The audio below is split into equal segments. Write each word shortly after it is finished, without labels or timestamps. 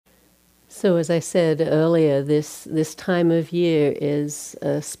So, as I said earlier, this time of year is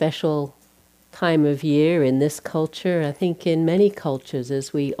a special time of year in this culture. I think in many cultures,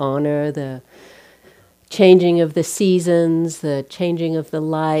 as we honor the changing of the seasons, the changing of the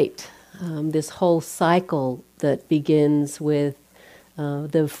light, this whole cycle that begins with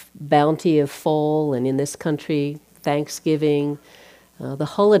the bounty of fall, and in this country, Thanksgiving, the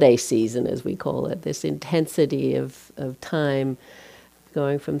holiday season, as we call it, this intensity of time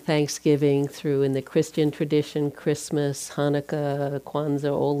going from Thanksgiving through, in the Christian tradition, Christmas, Hanukkah,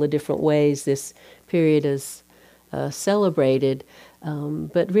 Kwanzaa, all the different ways this period is celebrated.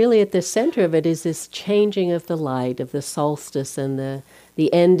 But really at the center of it is this changing of the light, of the solstice, and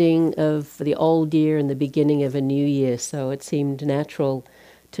the ending of the old year and the beginning of a new year. So it seemed natural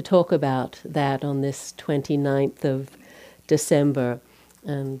to talk about that on this 29th of December.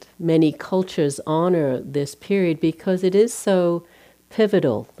 And many cultures honor this period because it is so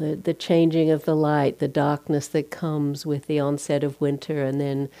pivotal, the changing of the light, the darkness that comes with the onset of winter, and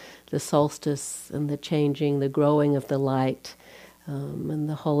then the solstice and the changing, the growing of the light, and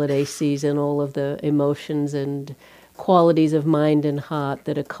the holiday season, all of the emotions and qualities of mind and heart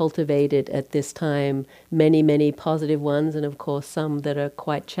that are cultivated at this time, many, many positive ones, and of course some that are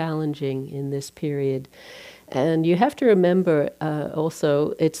quite challenging in this period. And you have to remember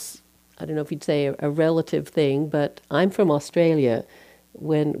also, it's, I don't know if you'd say a relative thing, but I'm from Australia.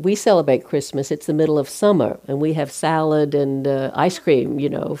 When we celebrate Christmas, it's the middle of summer, and we have salad and ice cream,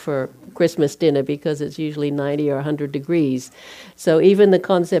 for Christmas dinner because it's usually 90 or 100 degrees. So even the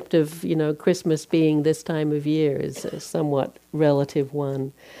concept of, Christmas being this time of year is a somewhat relative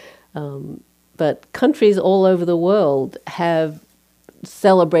one. But countries all over the world have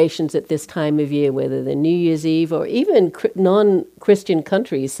celebrations at this time of year, whether they're New Year's Eve or even non-Christian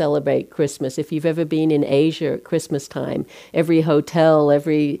countries celebrate Christmas. If you've ever been in Asia at Christmas time, every hotel,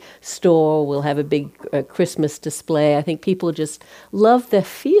 every store will have a big Christmas display. I think people just love the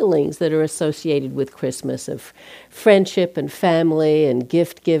feelings that are associated with Christmas, of friendship and family and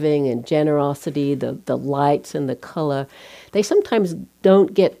gift giving and generosity, the lights and the color. They sometimes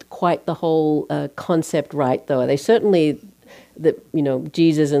don't get quite the whole concept right, though. They certainly,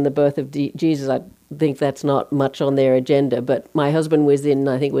 Jesus and the birth of Jesus, I think that's not much on their agenda. But my husband was in,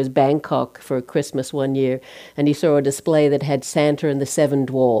 I think it was Bangkok for Christmas one year, and he saw a display that had Santa and the Seven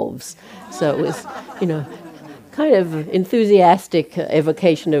Dwarves. So it was, kind of enthusiastic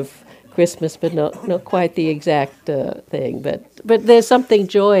evocation of Christmas, but not quite the exact thing. But there's something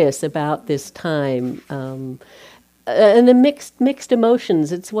joyous about this time. And the mixed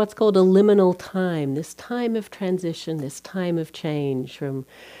emotions. It's what's called a liminal time, this time of transition, this time of change from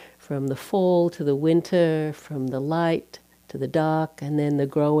the fall to the winter, from the light to the dark, and then the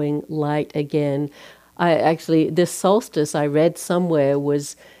growing light again. This solstice I read somewhere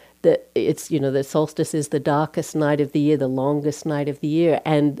was that it's, the solstice is the darkest night of the year, the longest night of the year.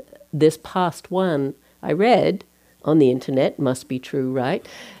 And this past one I read on the internet, must be true, right?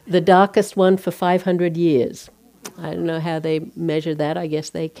 The darkest one for 500 years. I don't know how they measure that. I guess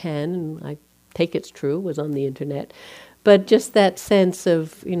they can, and I take it's true, was on the internet. But just that sense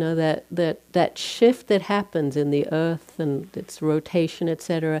of, that shift that happens in the earth and its rotation,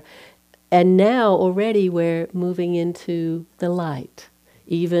 etc. And now already we're moving into the light.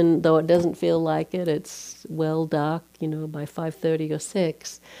 Even though it doesn't feel like it, it's well dark, by 5:30 or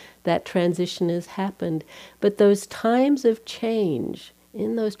 6. That transition has happened. But those times of change,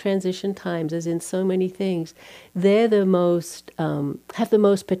 in those transition times, as in so many things, they're the most, have the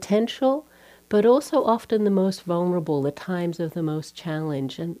most potential, but also often the most vulnerable, the times of the most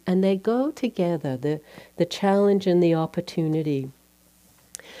challenge. And they go together, the challenge and the opportunity.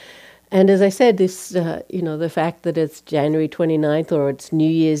 And as I said, this, the fact that it's January 29th or it's New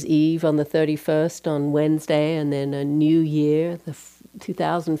Year's Eve on the 31st on Wednesday, and then a new year,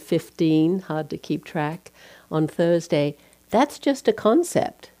 2015, hard to keep track, on Thursday, that's just a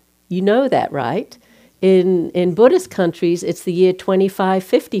concept. You know that, right? In Buddhist countries, it's the year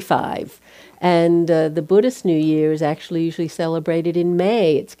 2555. And the Buddhist New Year is actually usually celebrated in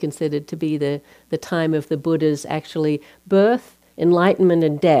May. It's considered to be the time of the Buddha's actually birth, enlightenment,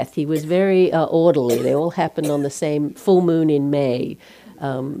 and death. He was very orderly. They all happened on the same full moon in May.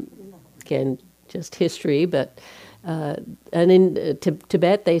 Again, just history, but... and in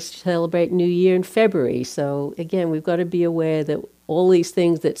Tibet, they celebrate New Year in February. So again, we've got to be aware that all these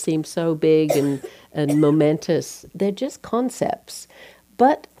things that seem so big and momentous, they're just concepts.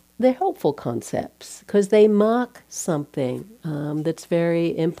 But they're helpful concepts because they mark something that's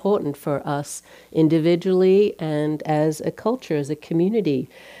very important for us individually and as a culture, as a community.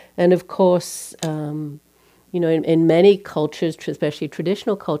 And of course, in many cultures, especially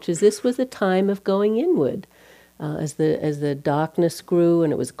traditional cultures, this was a time of going inward. As the darkness grew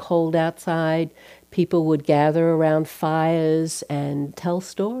and it was cold outside, people would gather around fires and tell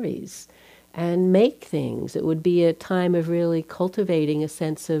stories and make things. It would be a time of really cultivating a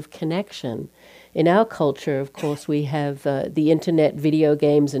sense of connection. In our culture, of course, we have the internet, video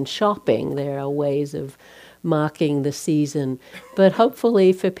games, and shopping. There are ways of marking the season. But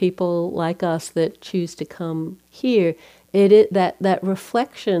hopefully for people like us that choose to come here, that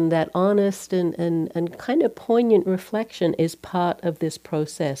reflection, that honest and kind of poignant reflection is part of this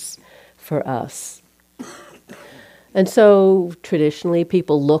process for us. And so traditionally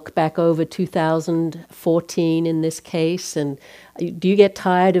people look back over 2014 in this case, and do you get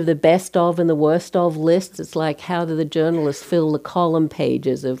tired of the best of and the worst of lists? It's like, how do the journalists fill the column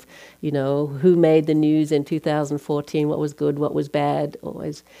pages of, who made the news in 2014, what was good, what was bad,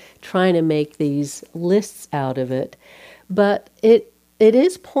 always trying to make these lists out of it. But it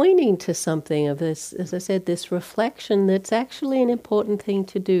is pointing to something of this, as I said, this reflection that's actually an important thing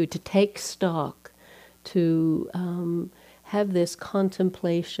to do, to take stock, to have this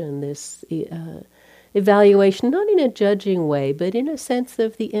contemplation, this evaluation, not in a judging way, but in a sense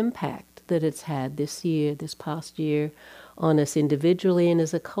of the impact that it's had this past year, on us individually and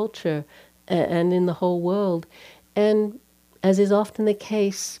as a culture and in the whole world. And as is often the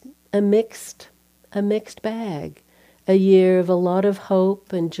case, a mixed bag. A year of a lot of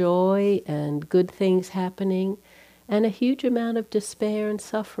hope and joy and good things happening, and a huge amount of despair and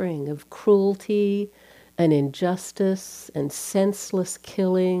suffering, of cruelty and injustice and senseless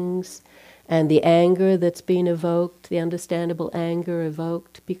killings, and the anger that's been evoked, the understandable anger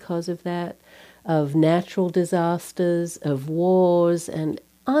evoked because of that, of natural disasters, of wars, and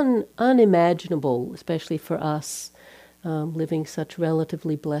unimaginable, especially for us, living such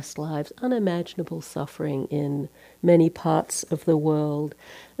relatively blessed lives, unimaginable suffering in many parts of the world.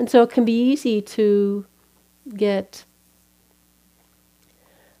 And so it can be easy to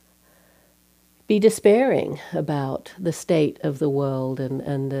be despairing about the state of the world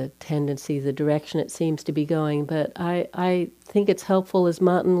and the tendency, the direction it seems to be going. But I think it's helpful, as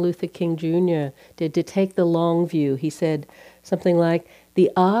Martin Luther King Jr. did, to take the long view. He said something like,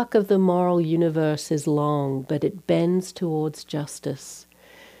 "The arc of the moral universe is long, but it bends towards justice."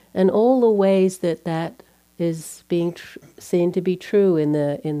 And all the ways that is being seen to be true in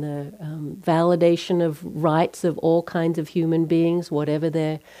the validation of rights of all kinds of human beings, whatever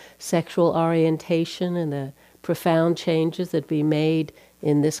their sexual orientation, and the profound changes that be made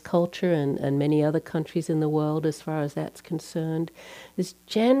in this culture and many other countries in the world as far as that's concerned. This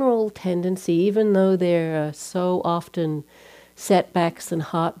general tendency, even though there are so often setbacks and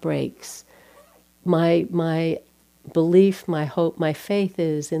heartbreaks, my belief, my hope, my faith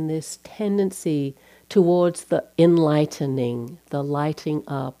is in this tendency towards the enlightening, the lighting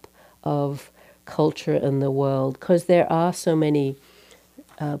up of culture and the world, because there are so many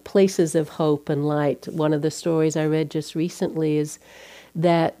places of hope and light. One of the stories I read just recently is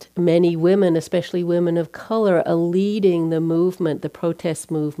that many women, especially women of color, are leading the movement, the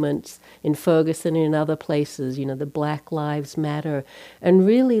protest movements in Ferguson and in other places, the Black Lives Matter, and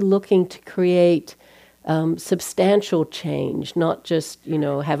really looking to create substantial change, not just,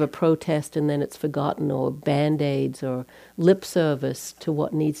 have a protest and then it's forgotten, or Band-Aids or lip service to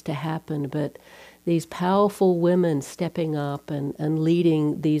what needs to happen, but these powerful women stepping up and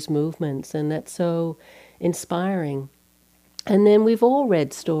leading these movements, and that's so inspiring. And then we've all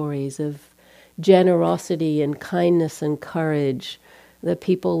read stories of generosity and kindness and courage, the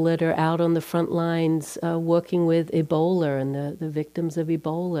people that are out on the front lines working with Ebola and the victims of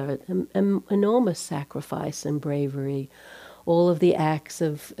Ebola, enormous sacrifice and bravery, all of the acts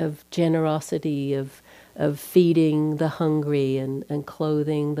of generosity, of feeding the hungry and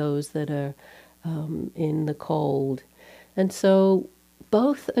clothing those that are in the cold. And so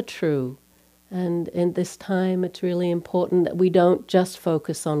both are true. And in this time, it's really important that we don't just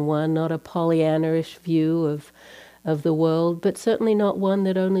focus on one, not a Pollyanna-ish view of the world, but certainly not one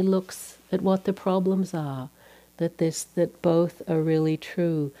that only looks at what the problems are, that both are really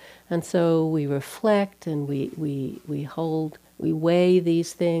true. And so we reflect and we hold, we weigh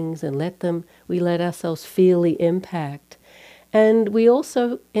these things and we let ourselves feel the impact. And we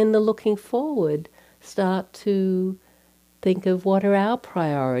also, in the looking forward, start to think of what are our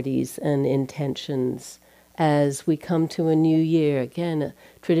priorities and intentions as we come to a new year. Again,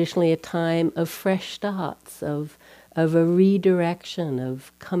 traditionally a time of fresh starts, of a redirection,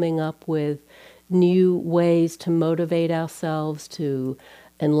 of coming up with new ways to motivate ourselves, to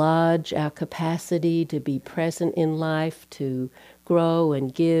enlarge our capacity to be present in life, to grow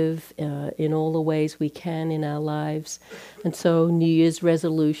and give in all the ways we can in our lives. And so New Year's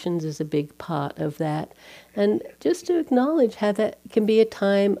resolutions is a big part of that. And just to acknowledge how that can be a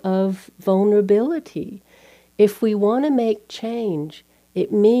time of vulnerability. If we want to make change,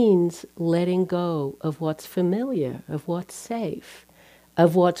 it means letting go of what's familiar, of what's safe,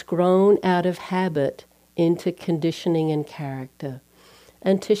 of what's grown out of habit into conditioning and character.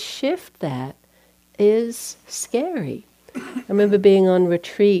 And to shift that is scary. I remember being on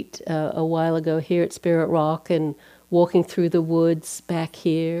retreat a while ago here at Spirit Rock and walking through the woods back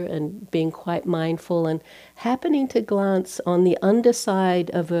here and being quite mindful and happening to glance on the underside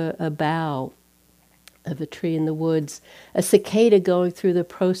of a bough of a tree in the woods, a cicada going through the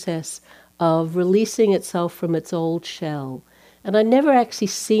process of releasing itself from its old shell. And I'd never actually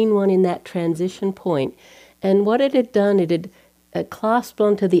seen one in that transition point. And what it had done, it had clasped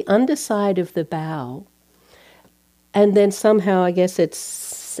onto the underside of the bough, and then somehow, I guess,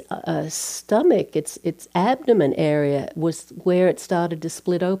 its stomach, its abdomen area was where it started to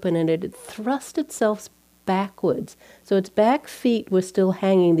split open, and it had thrust itself backwards. So its back feet were still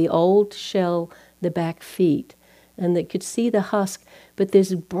hanging, the old shell, the back feet, and they could see the husk, but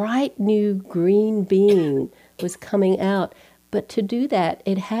this bright new green being was coming out. But to do that,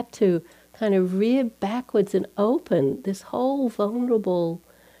 it had to kind of rear backwards and open this whole vulnerable,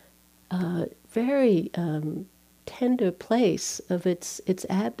 very tender place of its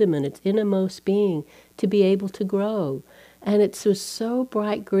abdomen, its innermost being, to be able to grow. And it was so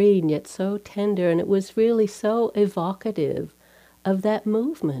bright green, yet so tender, and it was really so evocative of that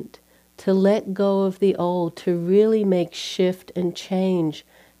movement, to let go of the old, to really make shift and change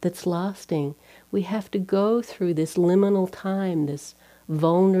that's lasting. We have to go through this liminal time, this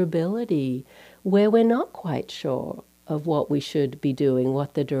vulnerability, where we're not quite sure of what we should be doing,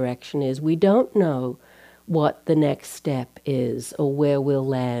 what the direction is. We don't know what the next step is or where we'll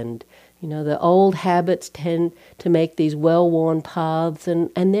land. You know, the old habits tend to make these well-worn paths, and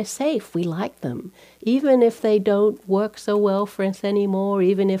they're safe. We like them. Even if they don't work so well for us anymore,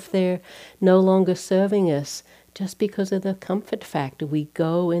 even if they're no longer serving us, just because of the comfort factor, we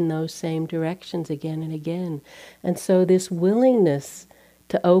go in those same directions again and again. And so this willingness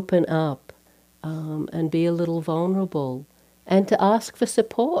to open up and be a little vulnerable, and to ask for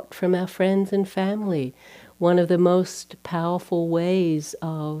support from our friends and family. One of the most powerful ways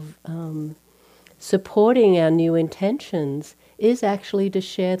of supporting our new intentions is actually to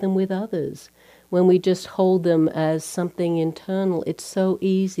share them with others. When we just hold them as something internal, it's so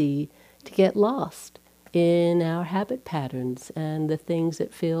easy to get lost in our habit patterns and the things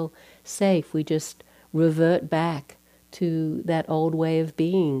that feel safe. We just revert back to that old way of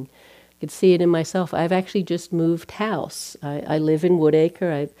being. I could see it in myself. I've actually just moved house. I live in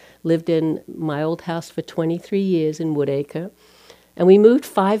Woodacre. I've lived in my old house for 23 years in Woodacre. And we moved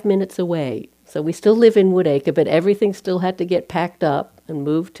 5 minutes away. So we still live in Woodacre, but everything still had to get packed up and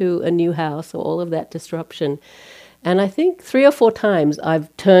moved to a new house, so all of that disruption. And I think 3 or 4 times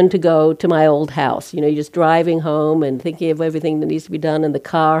I've turned to go to my old house. You know, you're just driving home and thinking of everything that needs to be done, and the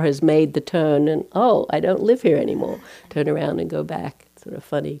car has made the turn, and, oh, I don't live here anymore. Turn around and go back. It's sort of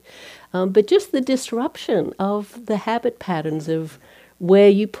funny. But just the disruption of the habit patterns of where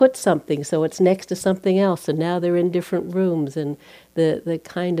you put something, so it's next to something else, and now they're in different rooms, and the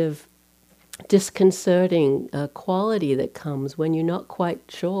kind of disconcerting quality that comes when you're not quite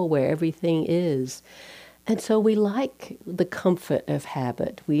sure where everything is. And so we like the comfort of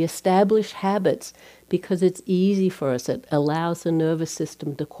habit. We establish habits because it's easy for us. It allows the nervous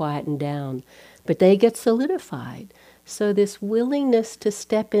system to quieten down. But they get solidified. So this willingness to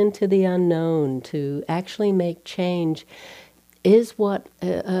step into the unknown, to actually make change, is what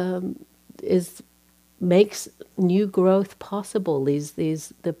makes new growth possible.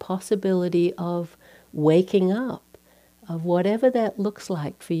 The possibility of waking up, of whatever that looks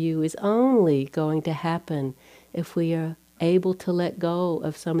like for you, is only going to happen if we are able to let go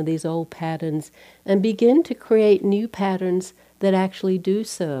of some of these old patterns and begin to create new patterns that actually do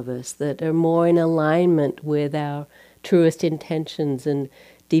serve us, that are more in alignment with our truest intentions and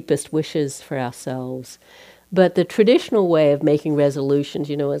deepest wishes for ourselves. But the traditional way of making resolutions,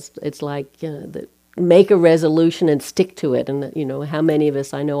 you know, it's like, make a resolution and stick to it. And, you know, how many of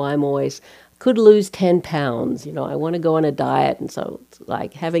us, I know I'm always, could lose 10 pounds, you know, I want to go on a diet. And so it's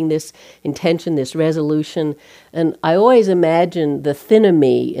like having this intention, this resolution. And I always imagine the thinner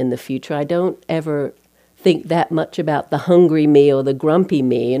me in the future. I don't ever think that much about the hungry me or the grumpy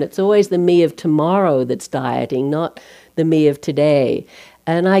me. And it's always the me of tomorrow that's dieting, not the me of today.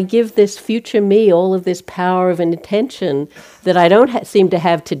 And I give this future me all of this power of an intention that I don't seem to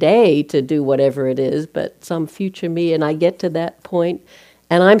have today to do whatever it is, but some future me, and I get to that point,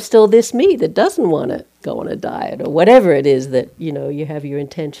 and I'm still this me that doesn't want to go on a diet or whatever it is that, you have your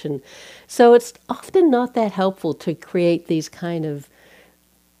intention. So it's often not that helpful to create these kind of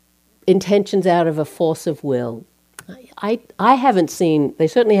intentions out of a force of will. I haven't seen, they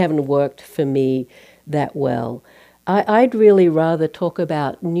certainly haven't worked for me that well. I'd really rather talk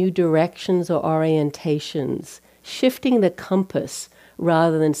about new directions or orientations, shifting the compass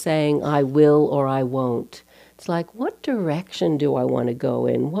rather than saying I will or I won't. It's like, what direction do I want to go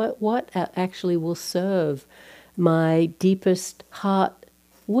in? What actually will serve my deepest heart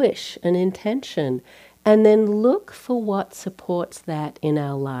wish and intention? And then look for what supports that in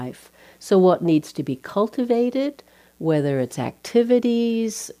our life. So what needs to be cultivated, whether it's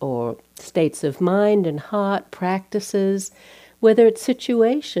activities or states of mind and heart, practices, whether it's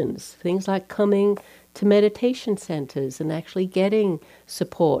situations, things like coming to meditation centers and actually getting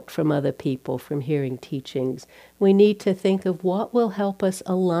support from other people from hearing teachings. We need to think of what will help us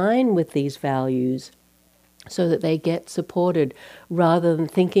align with these values so that they get supported rather than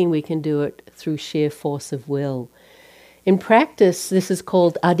thinking we can do it through sheer force of will. In practice, this is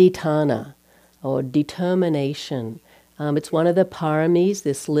called adhitthana, or determination. It's one of the paramis,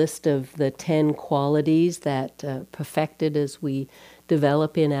 this list of the 10 qualities that perfected as we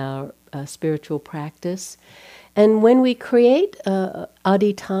develop in our spiritual practice. And when we create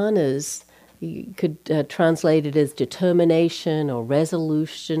adhitthanas, you could translate it as determination or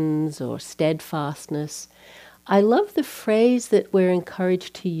resolutions or steadfastness. I love the phrase that we're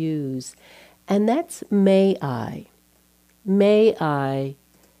encouraged to use, and that's may I. May I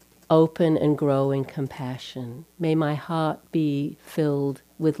open and grow in compassion. May my heart be filled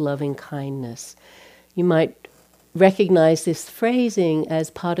with loving kindness. You might recognize this phrasing as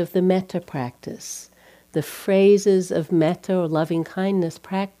part of the metta practice. The phrases of metta or loving kindness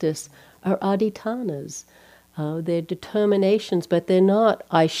practice are adhitthanas. They're determinations, but they're not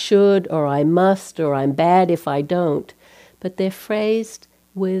I should or I must or I'm bad if I don't, but they're phrased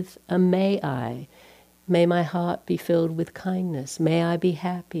with a may I. May my heart be filled with kindness. May I be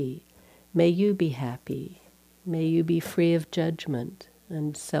happy. May you be happy. May you be free of judgment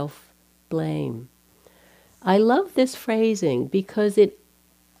and self-blame. I love this phrasing because it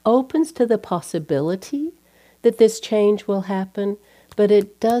opens to the possibility that this change will happen, but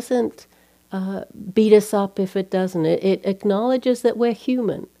it doesn't beat us up if it doesn't. It acknowledges that we're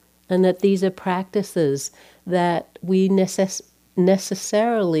human and that these are practices that we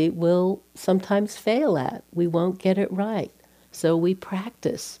necessarily will sometimes fail at. We won't get it right. So we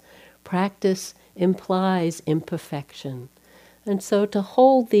practice. Practice implies imperfection. And so to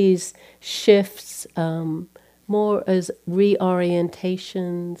hold these shifts more as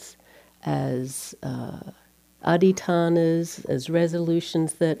reorientations, as adhitthanas, as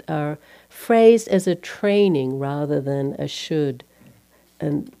resolutions that are phrased as a training rather than a should.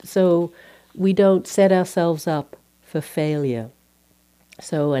 And so we don't set ourselves up for failure.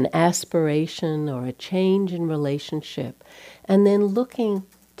 So an aspiration or a change in relationship, and then looking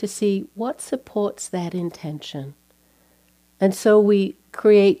to see what supports that intention. And so we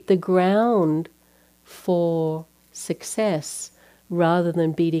create the ground for success rather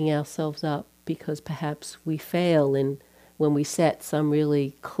than beating ourselves up because perhaps we fail when we set some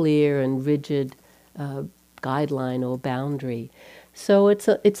really clear and rigid guideline or boundary. So it's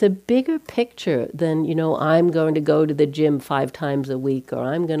a bigger picture than, I'm going to go to the gym 5 times a week, or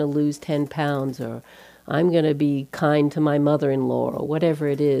I'm going to lose 10 pounds, or I'm going to be kind to my mother-in-law, or whatever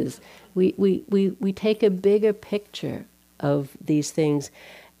it is. We take a bigger picture of these things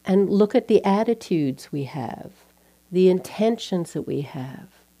and look at the attitudes we have, the intentions that we have.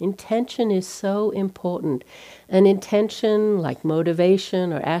 Intention is so important. An intention, like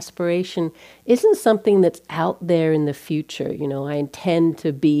motivation or aspiration, isn't something that's out there in the future. I intend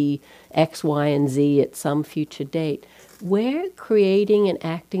to be X, Y, and Z at some future date. We're creating and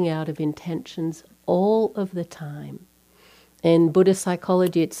acting out of intentions all of the time. In Buddhist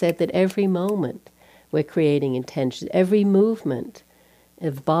psychology, it's said that every moment we're creating intentions. Every movement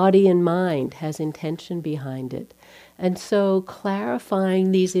of body and mind has intention behind it. And so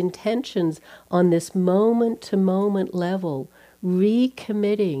clarifying these intentions on this moment-to-moment level,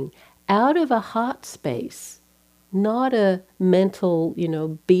 recommitting out of a heart space, not a mental,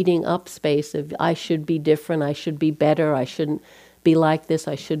 beating up space of I should be different, I should be better, I shouldn't be like this,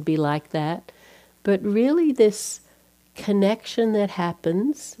 I should be like that. But really this connection that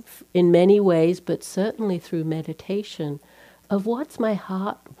happens in many ways, but certainly through meditation, of what's my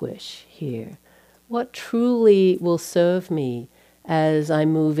heart wish here? What truly will serve me as I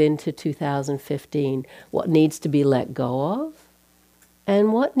move into 2015, what needs to be let go of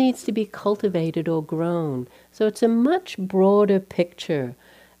and what needs to be cultivated or grown. So it's a much broader picture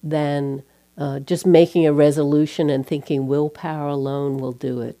than just making a resolution and thinking willpower alone will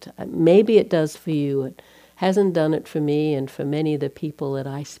do it. Maybe it does for you. It hasn't done it for me and for many of the people that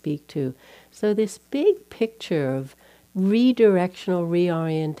I speak to. So this big picture of redirectional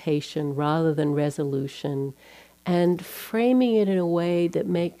reorientation rather than resolution, and framing it in a way that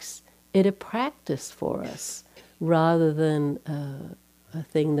makes it a practice for us rather than a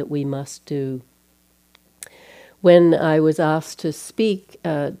thing that we must do. When I was asked to speak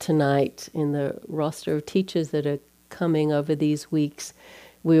tonight in the roster of teachers that are coming over these weeks,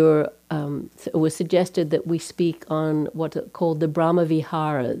 it was suggested that we speak on what's called the Brahma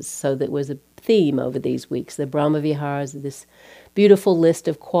Viharas. So that was a theme over these weeks. The Brahma Viharas are this beautiful list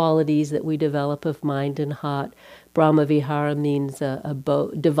of qualities that we develop of mind and heart. Brahma Vihara means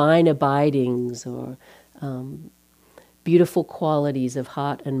divine abidings or beautiful qualities of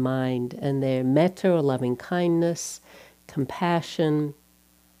heart and mind. And they're metta or loving kindness, compassion,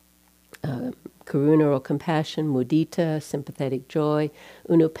 karuna or compassion, mudita, sympathetic joy,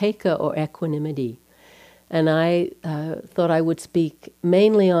 unupeka or equanimity. And I thought I would speak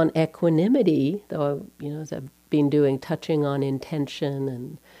mainly on equanimity, though, as I've been doing, touching on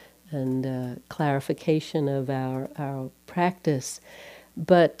intention and clarification of our practice.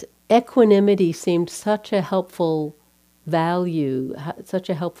 But equanimity seemed such a helpful value, such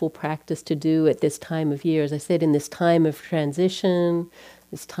a helpful practice to do at this time of year. As I said, in this time of transition,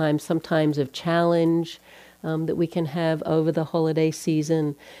 this time sometimes of challenge that we can have over the holiday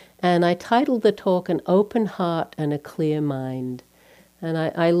season. And I titled the talk, An Open Heart and a Clear Mind. And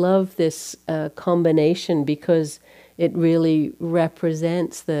I love this combination because it really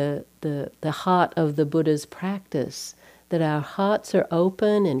represents the heart of the Buddha's practice, that our hearts are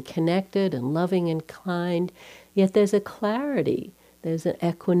open and connected and loving and kind, yet there's a clarity, there's an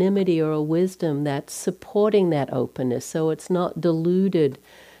equanimity or a wisdom that's supporting that openness, so it's not deluded.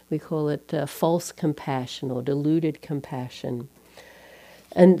 We call it false compassion or deluded compassion.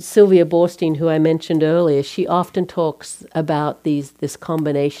 And Sylvia Borstein, who I mentioned earlier, she often talks about this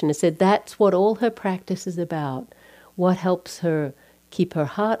combination and said that's what all her practice is about, what helps her keep her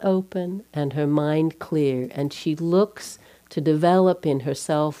heart open and her mind clear. And she looks to develop in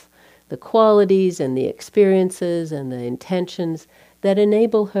herself the qualities and the experiences and the intentions that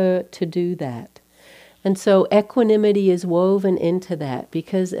enable her to do that. And so equanimity is woven into that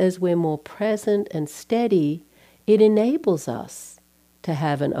because as we're more present and steady, it enables us to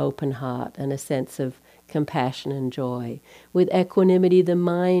have an open heart and a sense of compassion and joy. With equanimity, the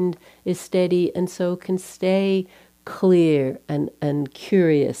mind is steady and so can stay clear and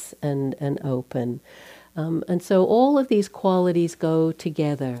curious and open. And so all of these qualities go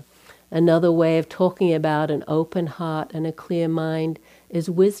together. Another way of talking about an open heart and a clear mind is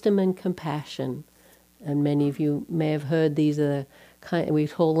wisdom and compassion. And many of you may have heard these are we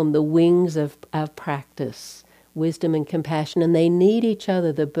call them the wings of our practice, wisdom and compassion, and they need each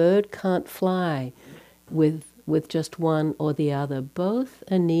other. The bird can't fly with just one or the other. Both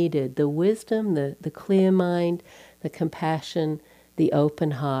are needed. The wisdom, the clear mind, the compassion, the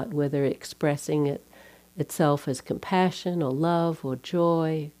open heart, whether expressing itself as compassion or love or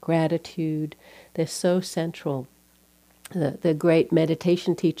joy, gratitude, they're so central. The great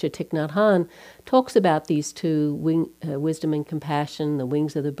meditation teacher Thich Nhat Hanh talks about these two, wisdom and compassion, the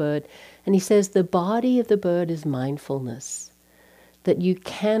wings of the bird, and he says the body of the bird is mindfulness, that you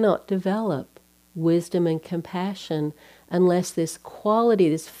cannot develop wisdom and compassion unless this quality,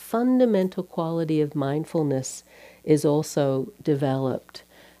 this fundamental quality of mindfulness is also developed.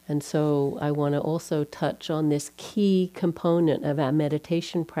 And so I want to also touch on this key component of our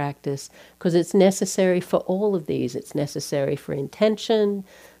meditation practice because it's necessary for all of these. It's necessary for intention,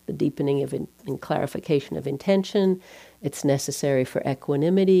 the deepening of and clarification of intention. It's necessary for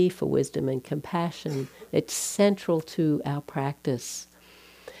equanimity, for wisdom and compassion. It's central to our practice.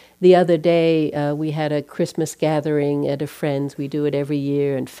 The other day, we had a Christmas gathering at a friend's. We do it every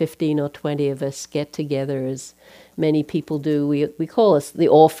year, and 15 or 20 of us get together, as many people do. We call us the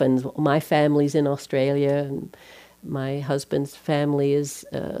orphans. My family's in Australia, and my husband's family is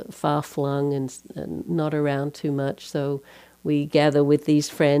far-flung and not around too much. So we gather with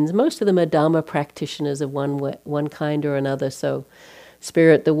these friends. Most of them are Dharma practitioners of one kind or another. So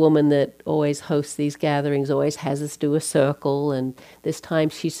Spirit, the woman that always hosts these gatherings, always has us do a circle. And this time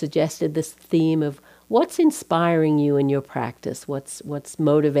she suggested this theme of what's inspiring you in your practice, what's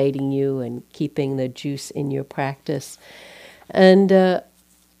motivating you and keeping the juice in your practice. And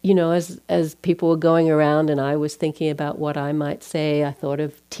as people were going around and I was thinking about what I might say, I thought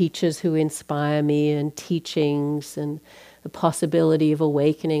of teachers who inspire me and teachings and the possibility of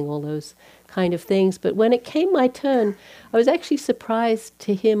awakening, all those kind of things. But when it came my turn, I was actually surprised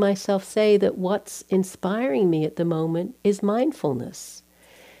to hear myself say that what's inspiring me at the moment is mindfulness.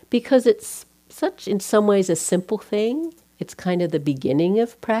 Because it's such, in some ways, a simple thing. It's kind of the beginning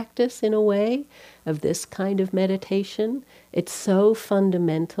of practice, in a way, of this kind of meditation. It's so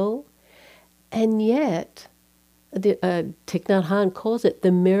fundamental. And yet, Thich Nhat Hanh calls it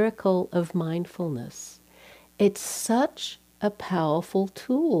the miracle of mindfulness. It's such a powerful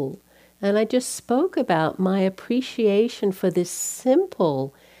tool. And I just spoke about my appreciation for this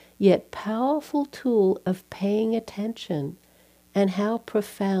simple yet powerful tool of paying attention and how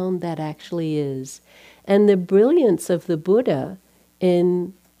profound that actually is. And the brilliance of the Buddha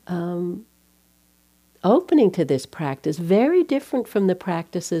in opening to this practice, very different from the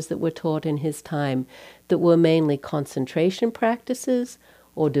practices that were taught in his time, that were mainly concentration practices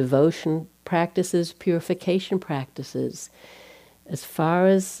or devotion practices, purification practices. As far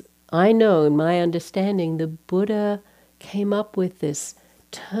as I know, in my understanding, the Buddha came up with this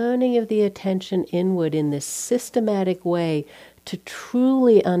turning of the attention inward in this systematic way to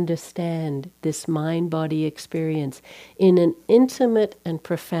truly understand this mind-body experience in an intimate and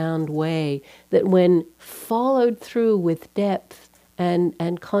profound way that, when followed through with depth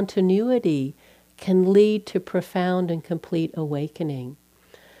and continuity, can lead to profound and complete awakening.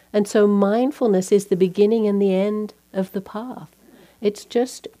 And so mindfulness is the beginning and the end of the path. It's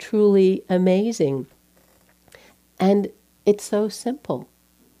just truly amazing. And it's so simple.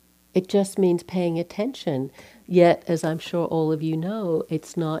 It just means paying attention. Yet, as I'm sure all of you know,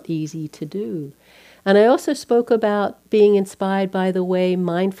 it's not easy to do. And I also spoke about being inspired by the way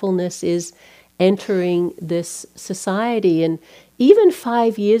mindfulness is entering this society. And even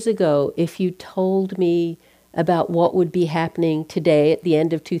 5 years ago, if you told me about what would be happening today at the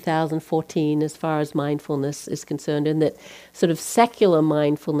end of 2014 as far as mindfulness is concerned, and that sort of secular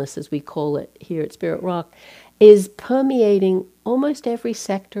mindfulness, as we call it here at Spirit Rock, is permeating almost every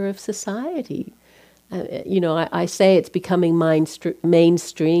sector of society. I say it's becoming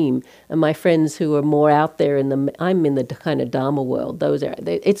mainstream, and my friends who are more out there I'm in the kind of Dharma world.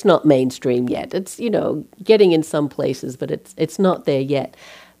 It's not mainstream yet. It's getting in some places, but it's not there yet.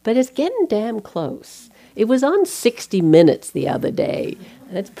 But it's getting damn close. It was on 60 Minutes the other day.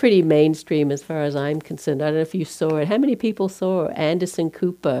 That's pretty mainstream as far as I'm concerned. I don't know if you saw it. How many people saw Anderson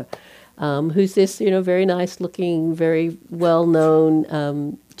Cooper, who's this very nice-looking, very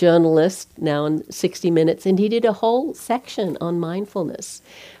well-known journalist now in 60 Minutes, and he did a whole section on mindfulness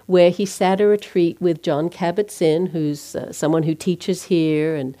where he sat a retreat with John Kabat-Zinn, who's someone who teaches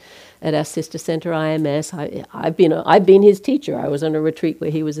here and at our sister center IMS. I've been his teacher. I was on a retreat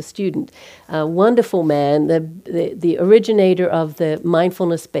where he was a student. Wonderful man, the originator of the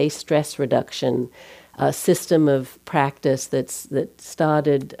mindfulness-based stress reduction system of practice that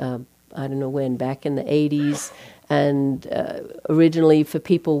started I don't know when, back in the 80s, and originally for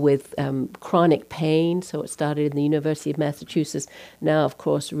people with chronic pain. So it started in the University of Massachusetts. Now, of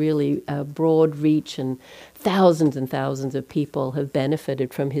course, really broad reach, and thousands of people have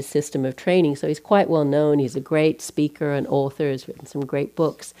benefited from his system of training. So he's quite well known. He's a great speaker and author, has written some great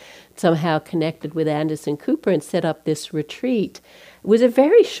books, somehow connected with Anderson Cooper and set up this retreat. It was a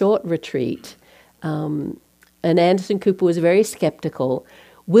very short retreat, and Anderson Cooper was very skeptical.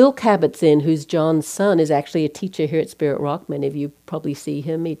 Will Kabat-Zinn, who's John's son, is actually a teacher here at Spirit Rock. Many of you probably see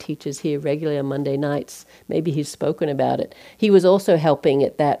him. He teaches here regularly on Monday nights. Maybe he's spoken about it. He was also helping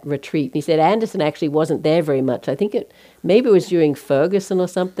at that retreat. And he said Anderson actually wasn't there very much. I think maybe it was during Ferguson or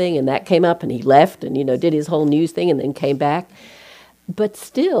something, and that came up, and he left and, did his whole news thing and then came back. But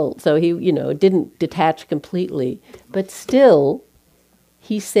still, so he, didn't detach completely. But still,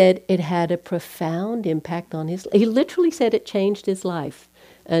 he said it had a profound impact on his life. He literally said it changed his life.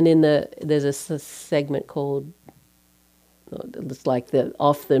 And there's a segment called, it's like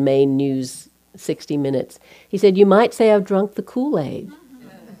off the main news 60 Minutes. He said, you might say I've drunk the Kool-Aid,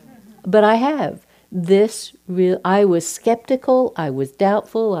 but I have. I was skeptical, I was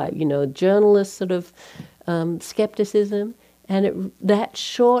doubtful, journalist sort of skepticism, and that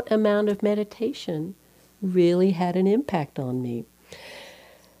short amount of meditation really had an impact on me.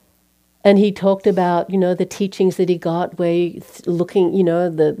 And he talked about, the teachings that he got where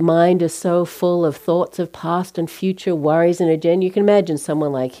the mind is so full of thoughts of past and future, worries and agenda. You can imagine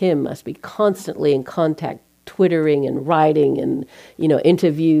someone like him must be constantly in contact, twittering and writing and,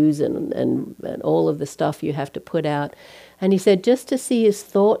 interviews and all of the stuff you have to put out. And he said just to see his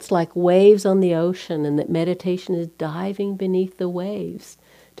thoughts like waves on the ocean, and that meditation is diving beneath the waves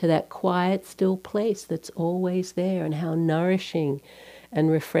to that quiet, still place that's always there, and how nourishing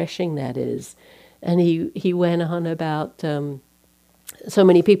and refreshing that is. And he went on about so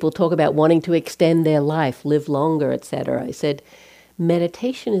many people talk about wanting to extend their life, live longer, etc. I said,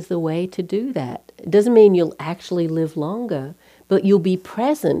 meditation is the way to do that. It doesn't mean you'll actually live longer, but you'll be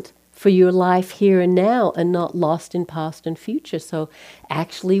present for your life here and now and not lost in past and future. So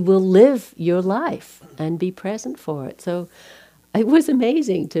actually will live your life and be present for it. So it was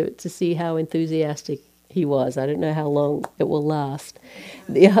amazing to see how enthusiastic he was. I don't know how long it will last.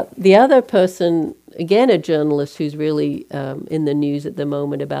 The other person, again a journalist who's really in the news at the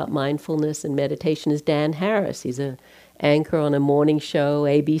moment about mindfulness and meditation, is Dan Harris. He's an anchor on a morning show,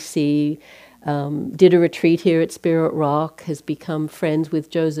 ABC, did a retreat here at Spirit Rock, has become friends with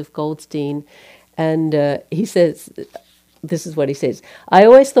Joseph Goldstein. And he says, this is what he says, "I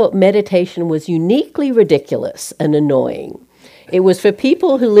always thought meditation was uniquely ridiculous and annoying. It was for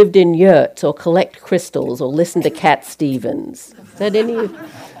people who lived in yurts or collect crystals or listen to Cat Stevens." Is that any?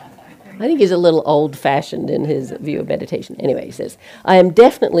 I think he's a little old-fashioned in his view of meditation. Anyway, he says, "I am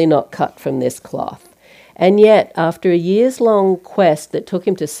definitely not cut from this cloth." And yet, after a years-long quest that took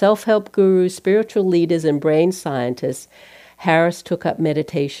him to self-help gurus, spiritual leaders, and brain scientists, Harris took up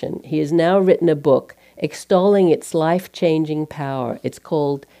meditation. He has now written a book extolling its life-changing power. It's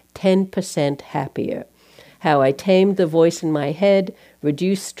called 10% Happier: How I Tamed the Voice in My Head,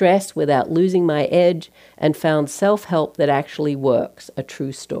 Reduced Stress Without Losing My Edge, and Found Self-Help That Actually Works, a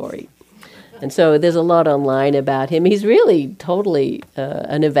True Story. And so there's a lot online about him. He's really totally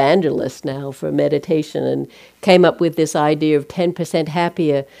an evangelist now for meditation, and came up with this idea of 10%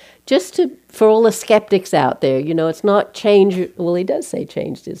 happier just for all the skeptics out there. You know, it's not change. Well, he does say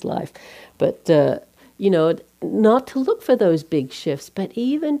changed his life. But, not to look for those big shifts, but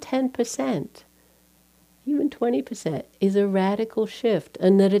even 10%. Even 20% is a radical shift,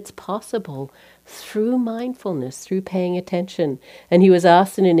 and that it's possible through mindfulness, through paying attention. And he was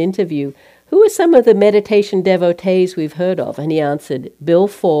asked in an interview, who are some of the meditation devotees we've heard of? And he answered, Bill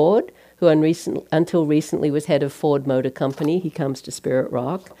Ford, who until recently was head of Ford Motor Company. He comes to Spirit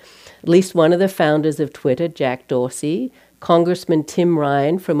Rock. At least one of the founders of Twitter, Jack Dorsey. Congressman Tim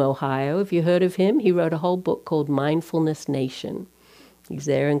Ryan from Ohio. Have you heard of him? He wrote a whole book called Mindfulness Nation. He's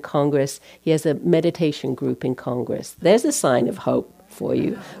there in Congress. He has a meditation group in Congress. There's a sign of hope for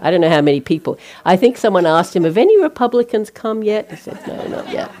you. I don't know how many people. I think someone asked him, have any Republicans come yet? He said, no,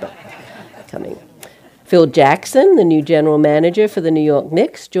 not yet, but coming. Phil Jackson, the new general manager for the New York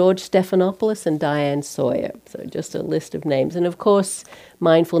Knicks, George Stephanopoulos, and Diane Sawyer. So just a list of names. And of course,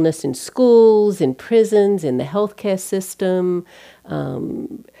 mindfulness in schools, in prisons, in the healthcare system,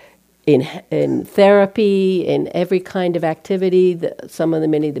 in therapy, in every kind of activity.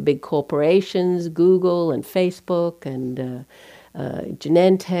 Many of the big corporations, Google and Facebook and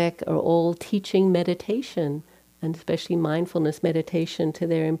Genentech, are all teaching meditation, and especially mindfulness meditation, to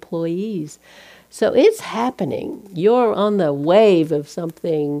their employees. So it's happening. You're on the wave of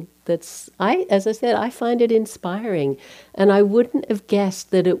something as I said, I find it inspiring. And I wouldn't have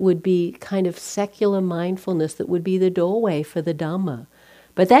guessed that it would be kind of secular mindfulness that would be the doorway for the Dhamma.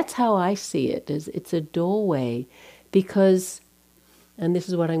 But that's how I see it, is it's a doorway because, and this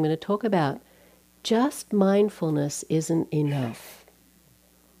is what I'm going to talk about, just mindfulness isn't enough.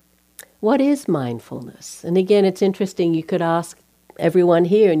 What is mindfulness? And again, it's interesting, you could ask everyone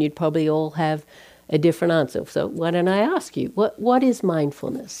here and you'd probably all have a different answer. So why don't I ask you, what is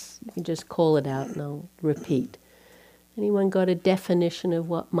mindfulness? You can just call it out and I'll repeat. Anyone got a definition of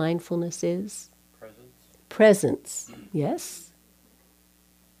what mindfulness is? Presence. Yes?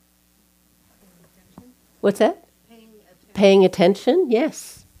 What's that? Paying attention,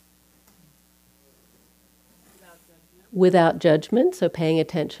 yes. Without judgment, so paying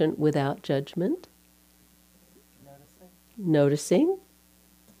attention without judgment. Noticing.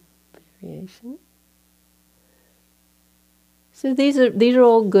 Variation. So these are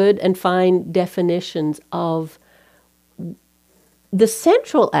all good and fine definitions of the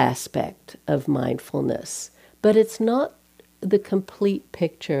central aspect of mindfulness, but it's not the complete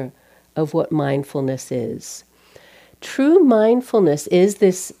picture of what mindfulness is. True mindfulness is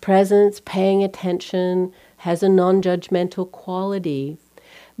this presence, paying attention, has a non-judgmental quality,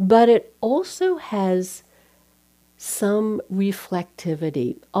 but it also has some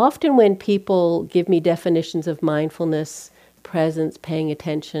reflectivity. Often when people give me definitions of mindfulness, presence, paying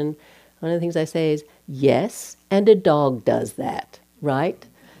attention, one of the things I say is, yes, and a dog does that, right?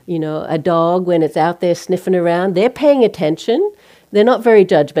 You know, a dog, when it's out there sniffing around, they're paying attention. They're not very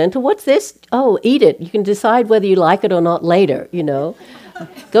judgmental. What's this? Oh, eat it. You can decide whether you like it or not later, you know.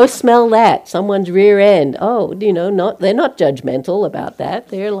 Go smell that, someone's rear end. Oh, they're not judgmental about that.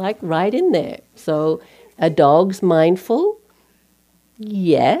 They're like right in there. So a dog's mindful,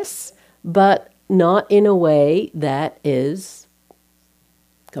 yes, but not in a way that is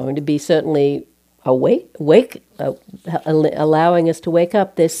going to be certainly allowing us to wake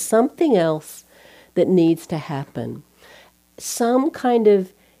up. There's something else that needs to happen. Some kind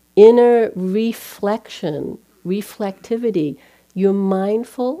of inner reflectivity. You're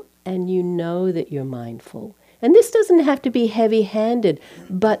mindful and you know that you're mindful. And this doesn't have to be heavy-handed,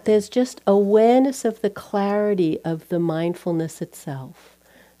 but there's just awareness of the clarity of the mindfulness itself.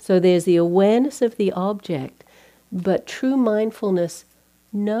 So there's the awareness of the object, but true mindfulness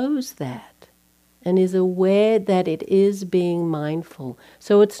knows that and is aware that it is being mindful.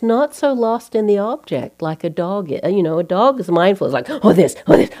 So it's not so lost in the object like a dog is. A dog is mindful. It's like, oh, this,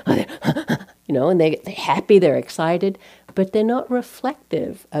 and they're happy, they're excited, but they're not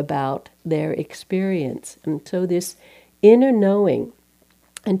reflective about their experience. And so this inner knowing,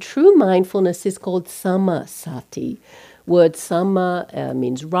 and true mindfulness is called samasati. Word sama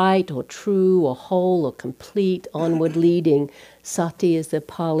means right or true or whole or complete, onward leading. Sati is the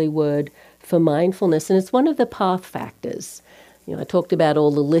Pali word for mindfulness, and it's one of the path factors. I talked about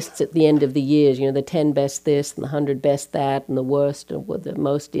all the lists at the end of the years, the 10 best this and the 100 best that and the worst or the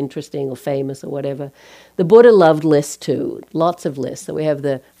most interesting or famous or whatever. The Buddha loved lists too, lots of lists. So we have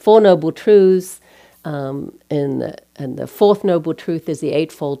the Four Noble Truths, and the fourth Noble Truth is the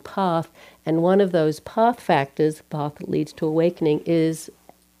Eightfold Path, and one of those path factors, the path that leads to awakening, is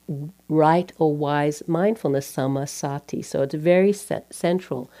right or wise mindfulness, samasati. So it's very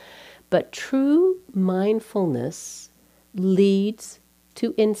central. But true mindfulness leads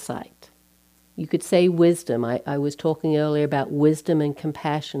to insight. You could say wisdom. I was talking earlier about wisdom and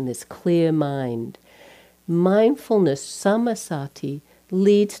compassion, this clear mind. Mindfulness, samasati,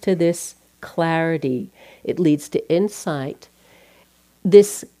 leads to this clarity. It leads to insight.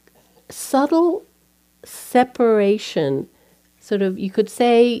 This subtle separation, sort of, you could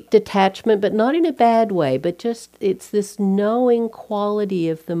say detachment, but not in a bad way, but just it's this knowing quality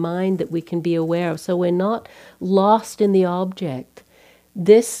of the mind that we can be aware of. So we're not lost in the object.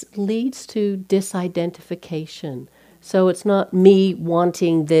 This leads to disidentification. So it's not me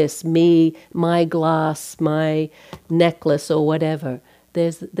wanting this, me, my glass, my necklace or whatever.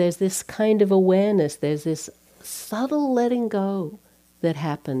 There's this kind of awareness, there's this subtle letting go that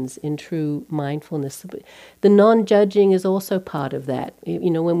happens in true mindfulness. The non-judging is also part of that.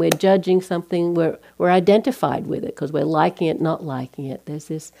 When we're judging something, we're identified with it because we're liking it, not liking it. There's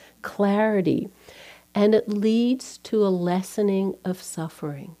this clarity. And it leads to a lessening of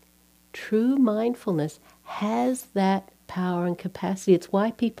suffering. True mindfulness has that power and capacity. It's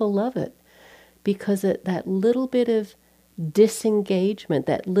why people love it. Because that little bit of disengagement,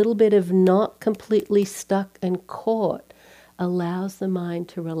 that little bit of not completely stuck and caught, allows the mind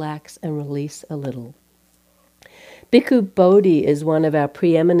to relax and release a little. Bhikkhu Bodhi is one of our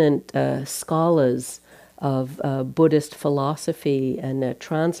preeminent scholars of Buddhist philosophy and a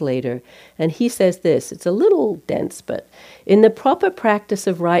translator, and he says this, it's a little dense, but in the proper practice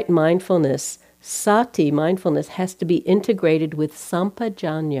of right mindfulness, sati, mindfulness, has to be integrated with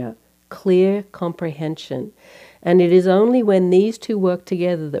sampajanya, clear comprehension. And it is only when these two work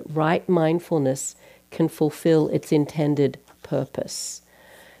together that right mindfulness can fulfill its intended purpose.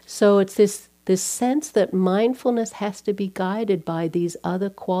 So it's this sense that mindfulness has to be guided by these other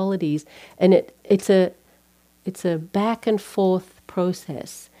qualities, and it's a back and forth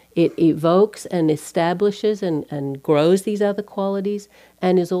process. It evokes and establishes and grows these other qualities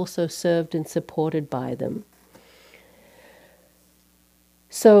and is also served and supported by them.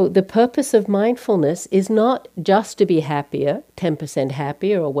 So the purpose of mindfulness is not just to be happier, 10%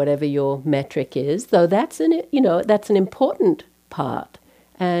 happier or whatever your metric is, though that's an important part,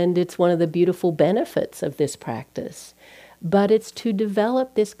 and it's one of the beautiful benefits of this practice. But it's to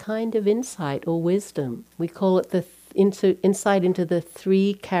develop this kind of insight or wisdom. We call it the insight into the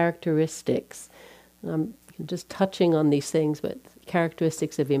three characteristics. I'm just touching on these things, but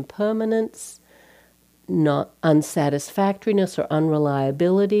characteristics of impermanence, not unsatisfactoriness or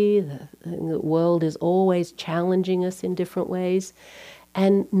unreliability. The world is always challenging us in different ways.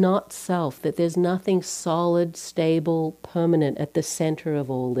 And not self, that there's nothing solid, stable, permanent at the center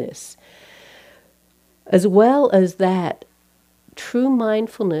of all this. As well as that, true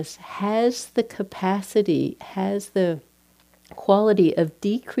mindfulness has the capacity, has the quality of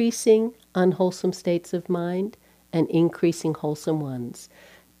decreasing unwholesome states of mind and increasing wholesome ones,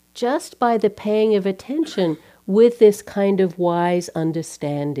 just by the paying of attention with this kind of wise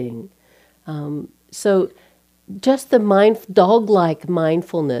understanding. So just the dog-like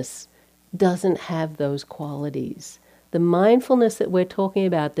mindfulness doesn't have those qualities. The mindfulness that we're talking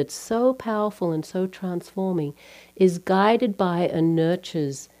about that's so powerful and so transforming is guided by and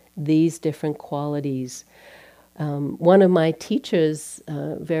nurtures these different qualities. One of my teachers,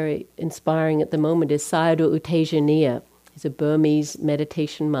 very inspiring at the moment, is Sayadaw U Tejaniya. He's a Burmese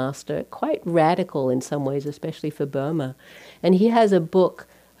meditation master, quite radical in some ways, especially for Burma. And he has a book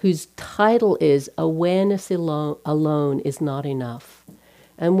whose title is Awareness Alone is Not Enough.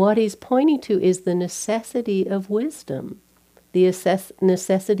 And what he's pointing to is the necessity of wisdom, the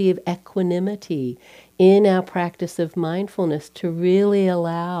necessity of equanimity in our practice of mindfulness to really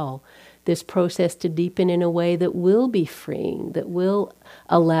allow this process to deepen in a way that will be freeing, that will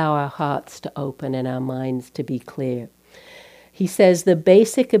allow our hearts to open and our minds to be clear. He says the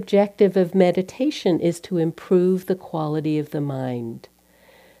basic objective of meditation is to improve the quality of the mind.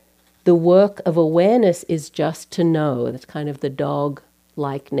 The work of awareness is just to know. That's kind of the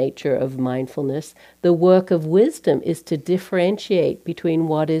dog-like nature of mindfulness. The work of wisdom is to differentiate between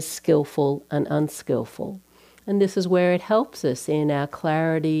what is skillful and unskillful. And this is where it helps us in our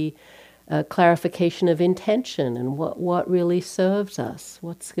clarification of intention and what really serves us,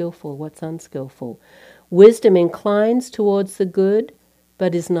 what's skillful, what's unskillful. Wisdom inclines towards the good,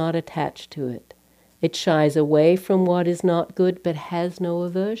 but is not attached to it. It shies away from what is not good, but has no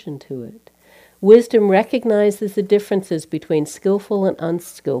aversion to it. Wisdom recognizes the differences between skillful and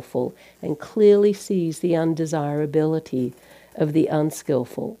unskillful and clearly sees the undesirability of the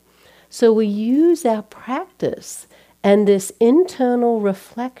unskillful. So we use our practice and this internal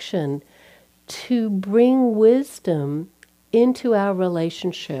reflection to bring wisdom into our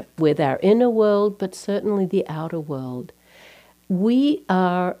relationship with our inner world, but certainly the outer world. We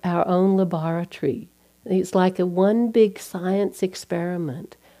are our own laboratory. It's like one big science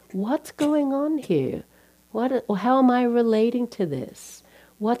experiment. What's going on here? How am I relating to this?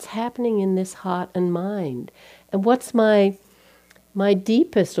 What's happening in this heart and mind? And what's my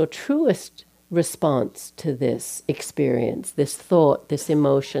deepest or truest response to this experience, this thought, this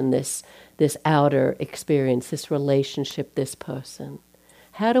emotion, this outer experience, this relationship, this person?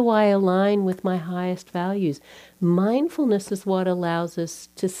 How do I align with my highest values? Mindfulness is what allows us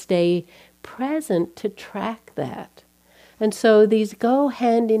to stay present, to track that. And so these go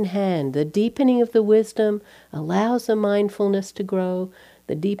hand in hand. The deepening of the wisdom allows the mindfulness to grow.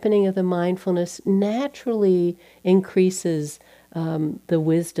 The deepening of the mindfulness naturally increases the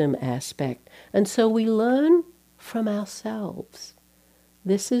wisdom aspect. And so we learn from ourselves.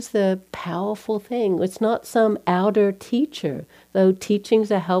 This is the powerful thing. It's not some outer teacher, though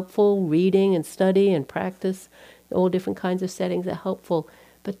teachings are helpful, reading and study and practice, all different kinds of settings are helpful.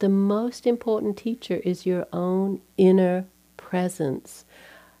 But the most important teacher is your own inner presence,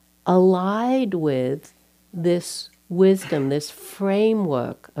 allied with this wisdom, this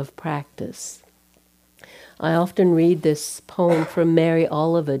framework of practice. I often read this poem from Mary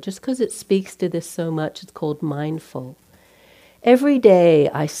Oliver just because it speaks to this so much. It's called Mindful. Every day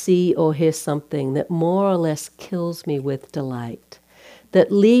I see or hear something that more or less kills me with delight,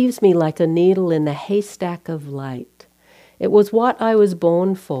 that leaves me like a needle in the haystack of light. It was what I was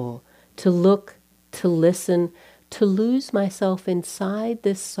born for, to look, to listen, to lose myself inside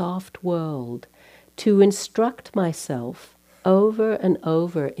this soft world, to instruct myself over and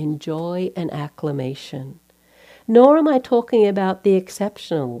over in joy and acclamation. Nor am I talking about the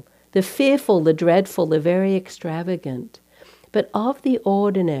exceptional, the fearful, the dreadful, the very extravagant, but of the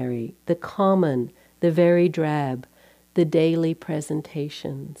ordinary, the common, the very drab, the daily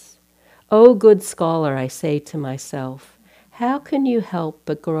presentations. O good scholar, I say to myself, how can you help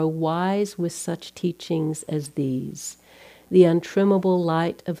but grow wise with such teachings as these? The untrimmable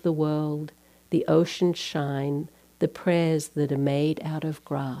light of the world, the ocean's shine, the prayers that are made out of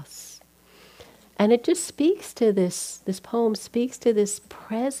grass. And it just speaks to this poem speaks to this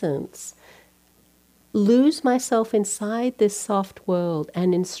presence. Lose myself inside this soft world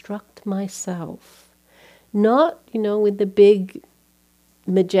and instruct myself. Not, with the big,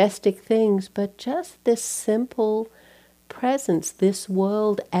 majestic things, but just this simple presence, this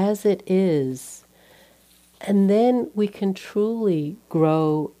world as it is. And then we can truly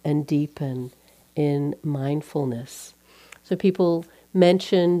grow and deepen in mindfulness. So people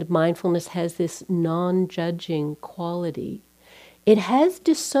mentioned mindfulness has this non-judging quality. It has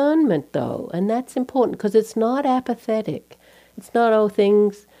discernment, though, and that's important because it's not apathetic. It's not,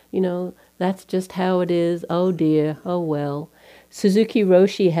 things, that's just how it is. Oh dear, oh well. Suzuki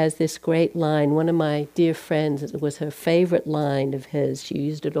Roshi has this great line. One of my dear friends, it was her favorite line of his. She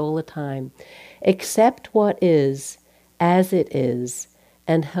used it all the time. Accept what is as it is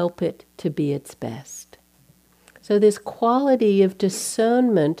and help it to be its best. So this quality of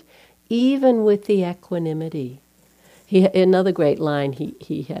discernment, even with the equanimity. Another great line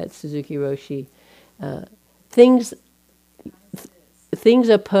he had, Suzuki Roshi, things things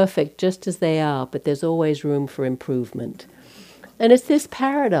are perfect just as they are, but there's always room for improvement. And it's this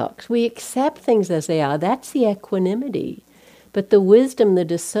paradox. We accept things as they are. That's the equanimity. But the wisdom, the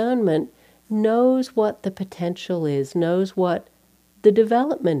discernment, knows what the potential is, knows what the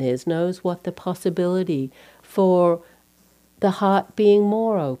development is, knows what the possibility for the heart being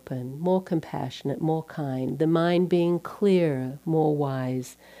more open, more compassionate, more kind, the mind being clearer, more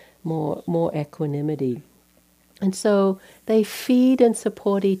wise, more equanimity. And so they feed and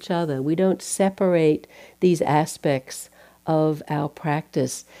support each other. We don't separate these aspects of our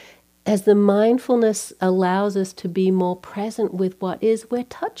practice. As the mindfulness allows us to be more present with what is, we're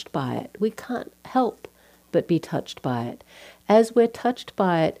touched by it. We can't help but be touched by it. As we're touched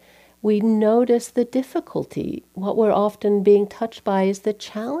by it, we notice the difficulty. What we're often being touched by is the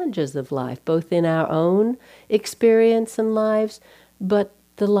challenges of life, both in our own experience and lives, but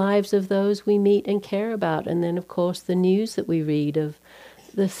the lives of those we meet and care about. And then, of course, the news that we read of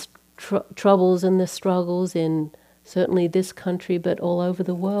the troubles and the struggles in certainly this country, but all over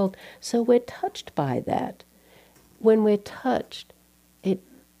the world. So we're touched by that. When we're touched,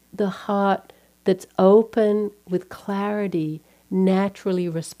 the heart that's open with clarity naturally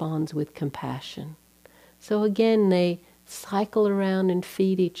responds with compassion. So again, they cycle around and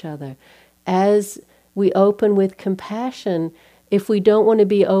feed each other. As we open with compassion, if we don't want to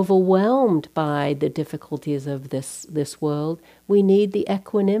be overwhelmed by the difficulties of this world, we need the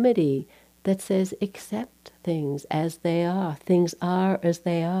equanimity that says, accept things as they are. Things are as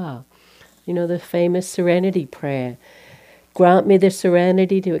they are. You know, the famous serenity prayer. Grant me the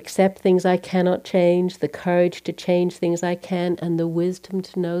serenity to accept things I cannot change, the courage to change things I can, and the wisdom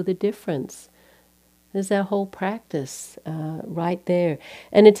to know the difference. There's our whole practice right there.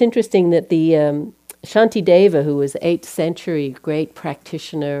 And it's interesting that the Shantideva, who was 8th century great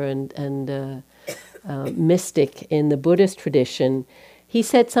practitioner and mystic in the Buddhist tradition, he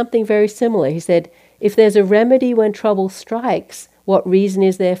said something very similar. He said, if there's a remedy when trouble strikes, what reason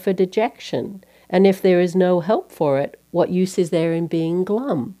is there for dejection? And if there is no help for it, what use is there in being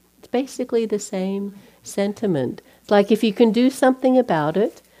glum? It's basically the same sentiment. It's like if you can do something about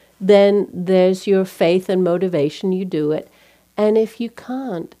it, then there's your faith and motivation, you do it. And if you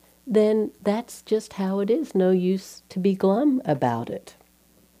can't, then that's just how it is. No use to be glum about it.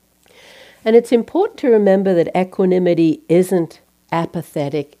 And it's important to remember that equanimity isn't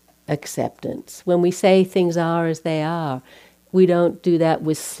apathetic acceptance. When we say things are as they are, we don't do that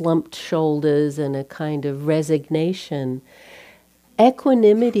with slumped shoulders and a kind of resignation.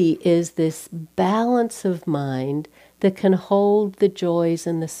 Equanimity is this balance of mind that can hold the joys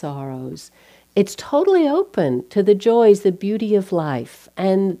and the sorrows. It's totally open to the joys, the beauty of life.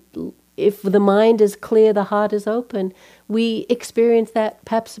 And if the mind is clear, the heart is open, we experience that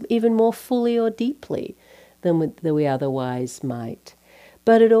perhaps even more fully or deeply than we otherwise might.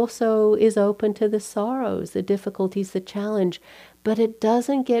 But it also is open to the sorrows, the difficulties, the challenge. But it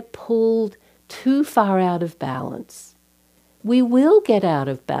doesn't get pulled too far out of balance. We will get out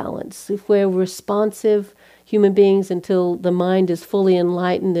of balance if we're responsive human beings until the mind is fully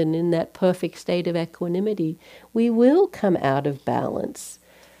enlightened and in that perfect state of equanimity. We will come out of balance.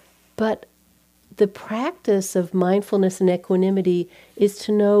 But the practice of mindfulness and equanimity is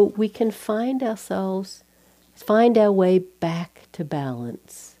to know we can find our way back to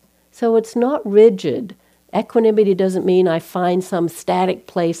balance. So it's not rigid. Equanimity doesn't mean I find some static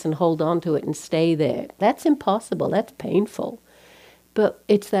place and hold on to it and stay there. That's impossible. That's painful. But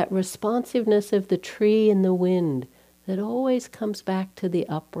it's that responsiveness of the tree and the wind that always comes back to the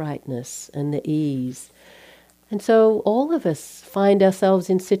uprightness and the ease. And so all of us find ourselves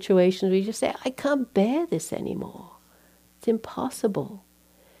in situations where you just say, I can't bear this anymore. It's impossible.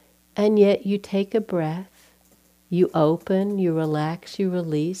 And yet you take a breath, you open, you relax, you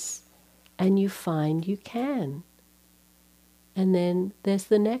release, and you find you can. And then there's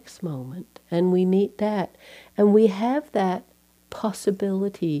the next moment, and we meet that. And we have that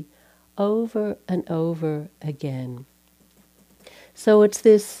possibility over and over again. So it's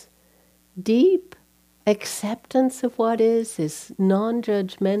this deep acceptance of what is, this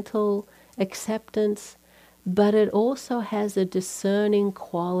non-judgmental acceptance, but it also has a discerning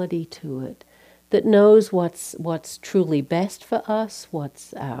quality to it that knows what's truly best for us,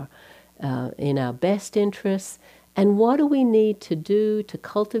 what's in our best interests, and what do we need to do, to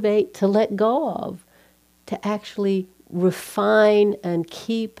cultivate, to let go of, to actually refine and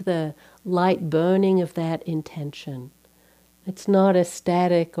keep the light burning of that intention. It's not a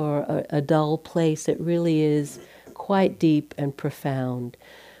static or a dull place. It really is quite deep and profound.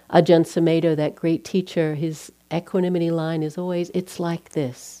 Ajahn Sumedho, that great teacher, his equanimity line is always, it's like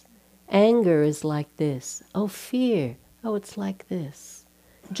this. Anger is like this. Oh, fear. Oh, it's like this.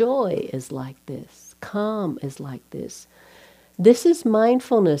 Joy is like this. Calm is like this. This is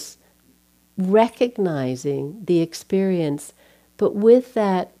mindfulness, recognizing the experience, but with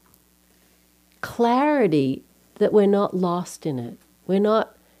that clarity that we're not lost in it. We're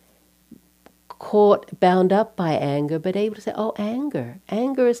not caught, bound up by anger, but able to say, oh, anger.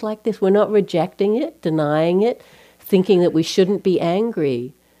 Anger is like this. We're not rejecting it, denying it, thinking that we shouldn't be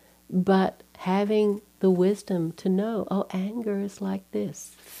angry, but having the wisdom to know, oh, anger is like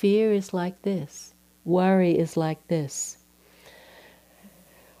this. Fear is like this. Worry is like this.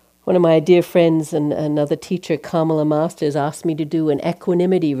 One of my dear friends and another teacher, Kamala Masters, asked me to do an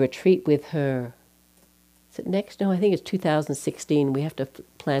equanimity retreat with her. Is it next? No, I think it's 2016. We have to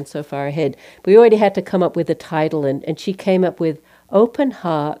plan so far ahead. We already had to come up with a title, and she came up with Open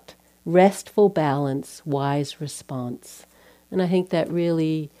Heart, Restful Balance, Wise Response. And I think that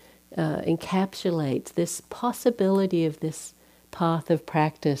really encapsulates this possibility of this path of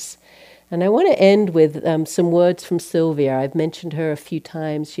practice. And I want to end with some words from Sylvia. I've mentioned her a few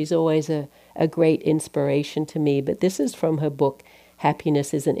times. She's always a great inspiration to me, but this is from her book,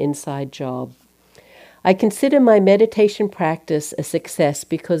 Happiness is an Inside Job. I consider my meditation practice a success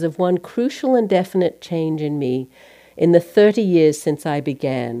because of one crucial and definite change in me in the 30 years since I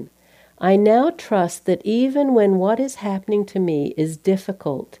began. I now trust that even when what is happening to me is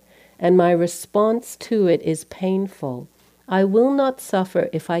difficult and my response to it is painful, I will not suffer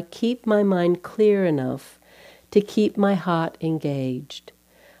if I keep my mind clear enough to keep my heart engaged.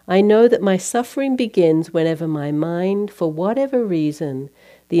 I know that my suffering begins whenever my mind, for whatever reason,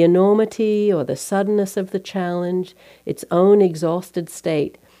 the enormity or the suddenness of the challenge, its own exhausted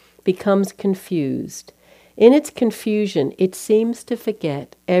state, becomes confused. In its confusion, it seems to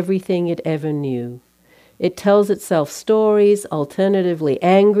forget everything it ever knew. It tells itself stories, alternatively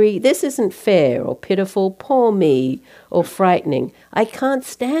angry, this isn't fair, or pitiful, poor me, or frightening. I can't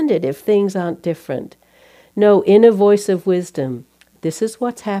stand it if things aren't different. No inner voice of wisdom. This is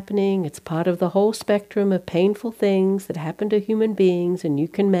what's happening. It's part of the whole spectrum of painful things that happen to human beings and you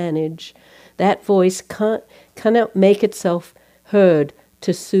can manage. That voice cannot make itself heard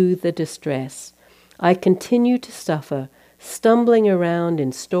to soothe the distress. I continue to suffer, stumbling around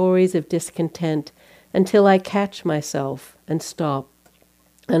in stories of discontent until I catch myself and stop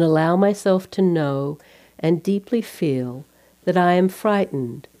and allow myself to know and deeply feel that I am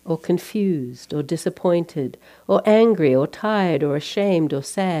frightened or confused or disappointed or angry or tired or ashamed or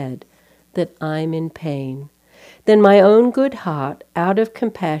sad, that I'm in pain. Then my own good heart, out of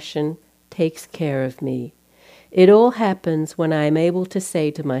compassion, takes care of me. It all happens when I am able to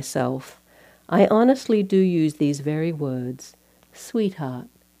say to myself, I honestly do use these very words, sweetheart,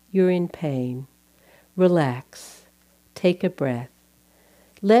 you're in pain. Relax. Take a breath.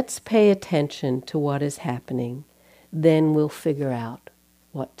 Let's pay attention to what is happening. Then we'll figure out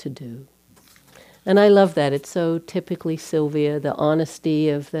what to do. And I love that. It's so typically Sylvia, the honesty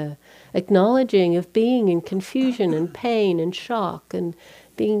of the acknowledging of being in confusion and pain and shock and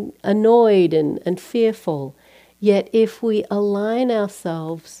being annoyed and fearful. Yet if we align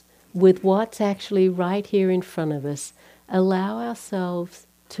ourselves with what's actually right here in front of us, allow ourselves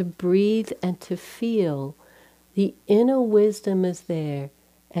to breathe and to feel, the inner wisdom is there.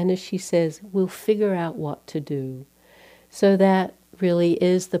 And as she says, we'll figure out what to do. So that really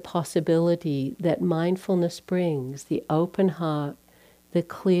is the possibility that mindfulness brings, the open heart, the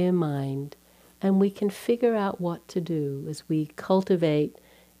clear mind, and we can figure out what to do as we cultivate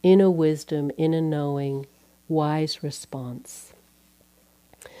inner wisdom, inner knowing, wise response.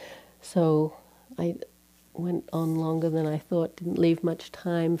 So I went on longer than I thought, didn't leave much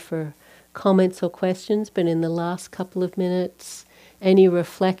time for comments or questions, but in the last couple of minutes, any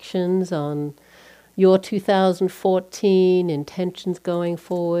reflections on your 2014, intentions going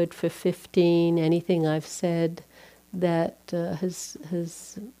forward for 15, anything I've said that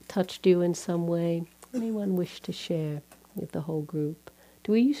has touched you in some way? Anyone wish to share with the whole group?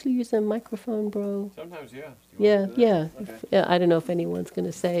 Do we usually use a microphone, bro? Sometimes, yeah. Yeah. Okay. Yeah, I don't know if anyone's going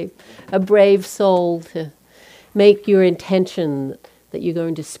to say a brave soul to make your intention that you're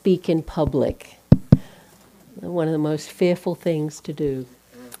going to speak in public. One of the most fearful things to do.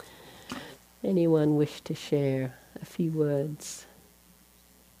 Anyone wish to share a few words?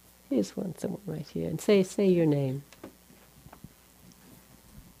 Here's someone right here. And say your name.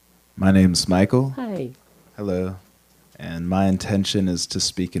 My name's Michael. Hi. Hello. and my intention is to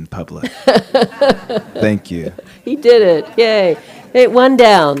speak in public. Thank you. He did it. Yay. Hey, one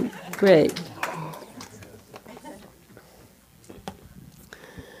down. Great.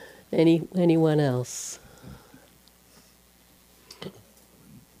 Anyone else?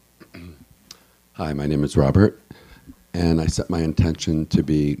 Hi, my name is Robert, and I set my intention to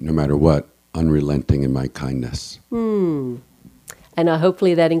be, no matter what, unrelenting in my kindness. And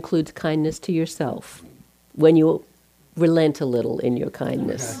hopefully that includes kindness to yourself when you relent a little in your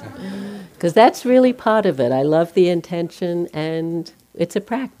kindness. Because that's really part of it. I love the intention, and it's a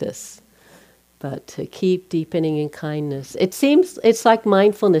practice. But to keep deepening in kindness. It's like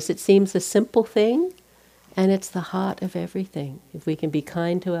mindfulness. It seems a simple thing, and it's the heart of everything. If we can be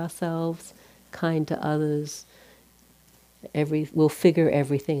kind to ourselves, kind to others, we'll figure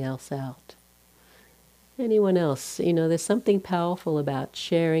everything else out. Anyone else? There's something powerful about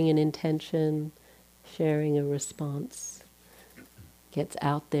sharing an intention, sharing a response. Gets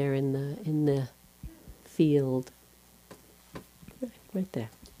out there in the field. Right there.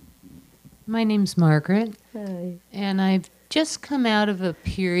 My name's Margaret. Hi. And I've just come out of a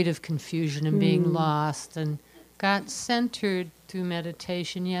period of confusion and being lost, and got centered through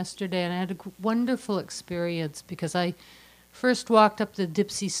meditation yesterday, and I had a wonderful experience because I first walked up the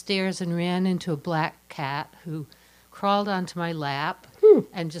Dipsy stairs and ran into a black cat who crawled onto my lap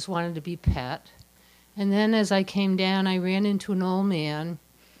and just wanted to be pet. And then as I came down, I ran into an old man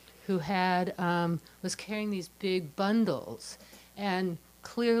who was carrying these big bundles, and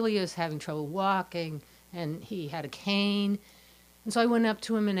clearly was having trouble walking, and he had a cane. And so I went up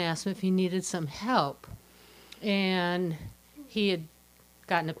to him and asked him if he needed some help. And he had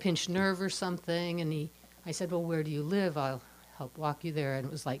gotten a pinched nerve or something, and I said, well, where do you live? I'll help walk you there. And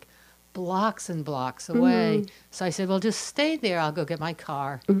it was like blocks and blocks away. So I said, well, just stay there. I'll go get my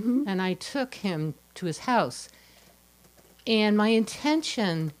car. And I took him to his house. And my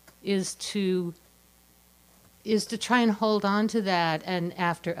intention is to try and hold on to that, and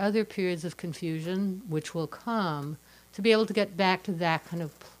after other periods of confusion, which will come, to be able to get back to that kind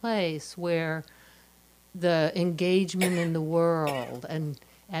of place where the engagement in the world and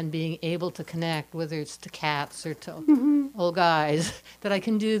being able to connect, whether it's to cats or to old guys, that I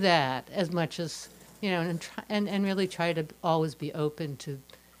can do that as much as, and really try to always be open to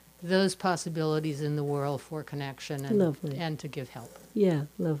those possibilities in the world for connection and to give help. Yeah,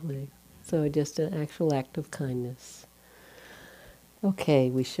 lovely. So just an actual act of kindness. Okay,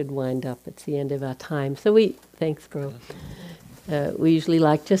 we should wind up. It's the end of our time. Thanks, bro. We usually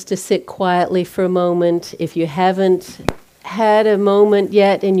like just to sit quietly for a moment. If you haven't had a moment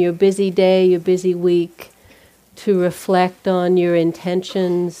yet in your busy day, your busy week, to reflect on your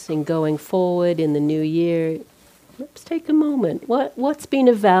intentions in going forward in the new year, let's take a moment. What's been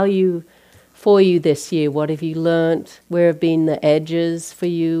of value for you this year? What have you learnt? Where have been the edges for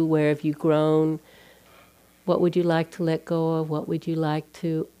you? Where have you grown? What would you like to let go of? What would you like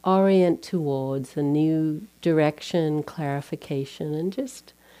to orient towards? A new direction, clarification, and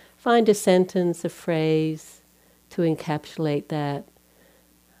just find a sentence, a phrase to encapsulate that,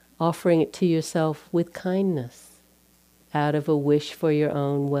 offering it to yourself with kindness, out of a wish for your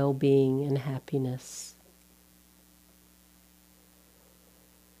own well-being and happiness.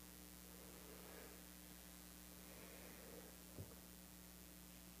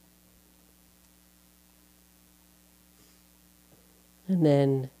 And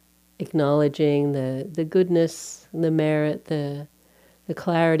then acknowledging the goodness, the merit, the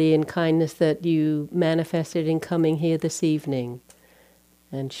clarity and kindness that you manifested in coming here this evening,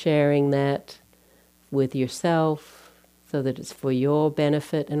 and sharing that with yourself so that it's for your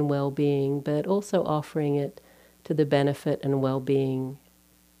benefit and well-being, but also offering it to the benefit and well-being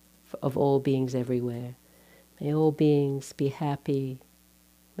of all beings everywhere. May all beings be happy.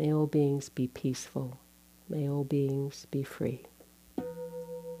 May all beings be peaceful. May all beings be free.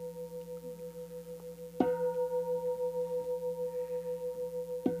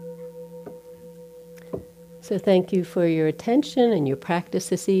 So thank you for your attention and your practice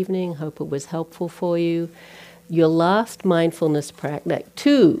this evening. Hope it was helpful for you. Your last mindfulness practice,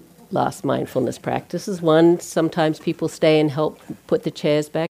 two last mindfulness practices. One, sometimes people stay and help put the chairs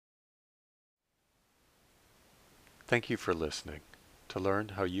back. Thank you for listening. To learn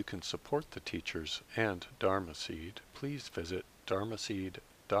how you can support the teachers and Dharma Seed, please visit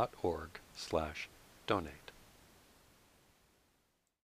dharmaseed.org/donate.